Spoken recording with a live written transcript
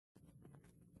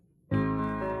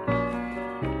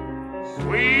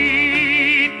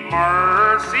Sweet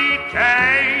Mercy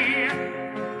Day,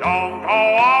 don't go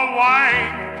away.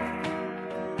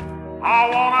 I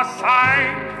wanna say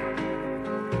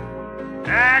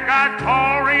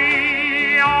negatory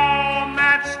on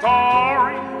that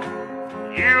story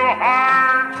you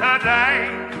heard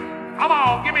today. Come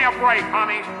on, give me a break,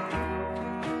 honey.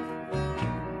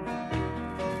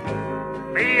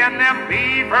 Me and them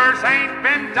beavers ain't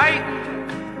been dating.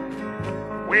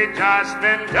 We just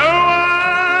been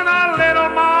doing a little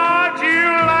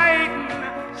modulating.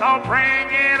 So bring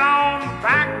it on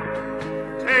back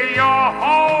to your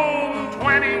home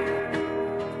 20.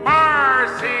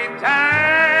 Mercy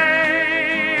Day,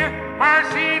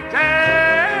 Mercy Day.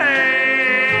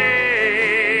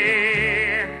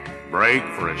 Break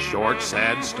for a short,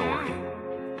 sad story.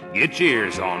 Get your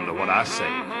ears on to what I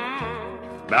say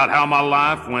about how my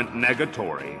life went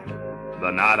negatory the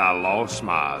night I lost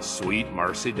my sweet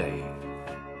Mercy Day.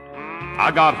 I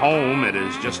got home, it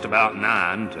is just about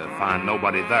 9, to find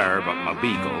nobody there but my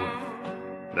beagle.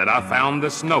 That I found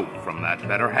this note from that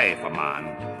better half of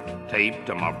mine, taped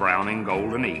to my Browning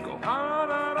Golden Eagle.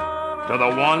 To the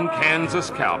one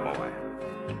Kansas cowboy,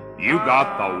 you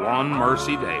got the one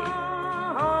Mercy Day.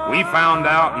 We found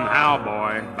out in how,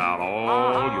 boy, about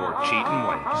all your cheating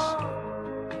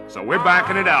ways. So we're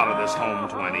backing it out of this home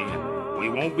 20, and we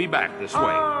won't be back this way.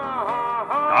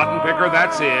 Cotton picker,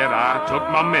 that's it. I took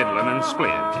my middling and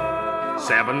split.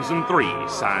 7s and 3s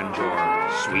signed your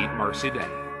sweet Mercy Day.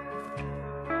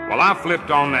 Well, I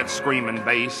flipped on that screaming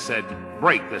bass, said,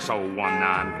 break this old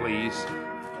 1-9, please.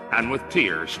 And with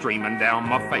tears streaming down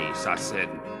my face, I said,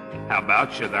 how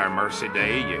about you there, Mercy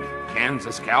Day, you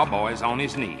Kansas cowboys on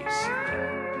his knees.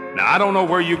 Now, I don't know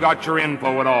where you got your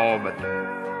info at all, but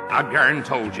I guarantee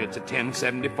told you it's a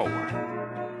 1074.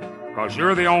 'Cause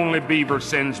you're the only beaver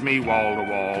sends me wall to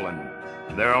wall, and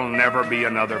there'll never be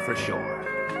another for sure.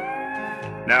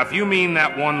 Now, if you mean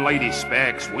that one lady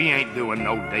Specs, we ain't doing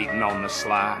no dating on the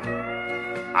sly.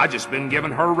 I just been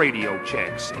giving her radio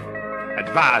checks,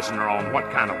 advising her on what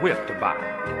kind of whip to buy.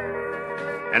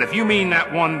 And if you mean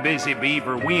that one busy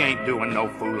beaver, we ain't doing no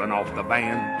fooling off the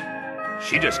band.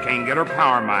 She just can't get her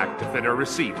power mic to fit her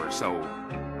receiver, so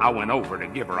I went over to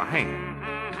give her a hand.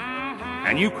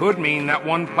 And you could mean that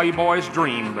one playboy's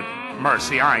dream, but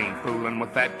mercy, I ain't fooling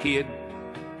with that kid.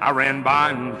 I ran by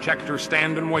and checked her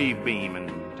standing wave beam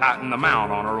and tightened the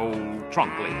mount on her old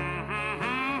trunk lid.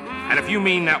 And if you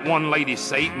mean that one lady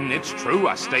Satan, it's true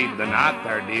I stayed the night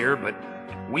there, dear, but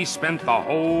we spent the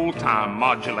whole time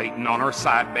modulating on her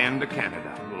sideband to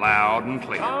Canada, loud and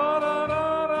clear.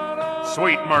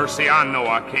 Sweet mercy, I know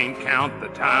I can't count the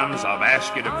times I've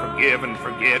asked you to forgive and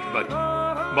forget, but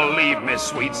believe me,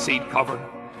 sweet seat cover,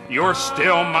 you're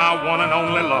still my one and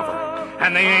only lover.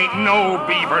 And they ain't no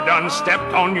beaver done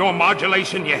stepped on your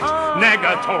modulation yet.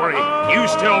 Negatory, you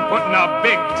still putting a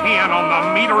big 10 on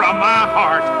the meter of my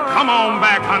heart. Come on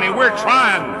back, honey, we're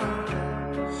trying.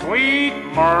 Sweet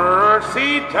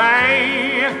Mercy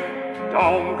Day,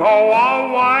 don't go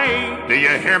away. Do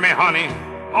you hear me, honey?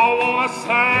 I wanna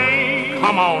say,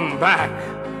 come on back.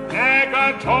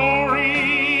 Negatory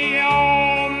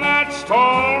on that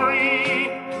story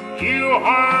you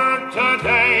heard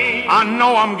today. I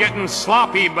know I'm getting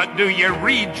sloppy, but do you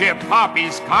read your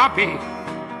poppy's copy?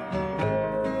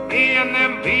 Me and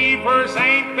them beavers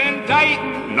ain't been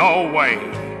dating. No way.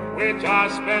 We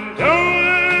just been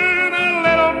doing a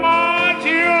little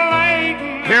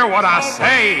modulating. Hear what I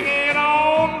say. Get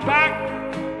on back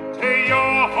to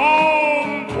your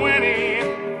home 20.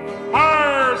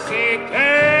 Mercy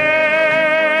Day,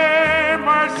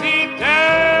 Mercy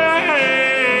Day.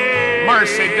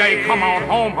 Mercy Day, come on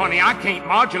home, honey. I can't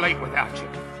modulate without you.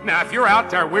 Now, if you're out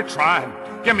there, we're trying.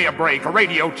 Give me a break, a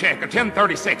radio check, a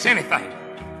 1036, anything.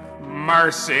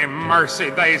 Mercy, mercy,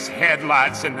 there's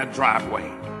headlights in the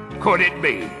driveway. Could it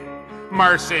be?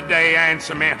 Mercy Day,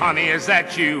 answer me, honey, is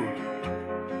that you?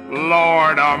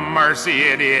 Lord of mercy,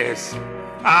 it is.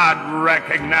 I'd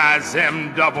recognize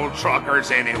them double truckers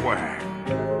anywhere.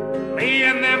 Me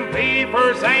and them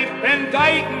beavers ain't been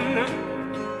dating.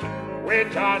 We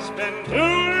just been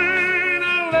doing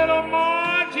a little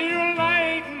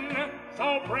modulating.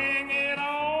 So bring it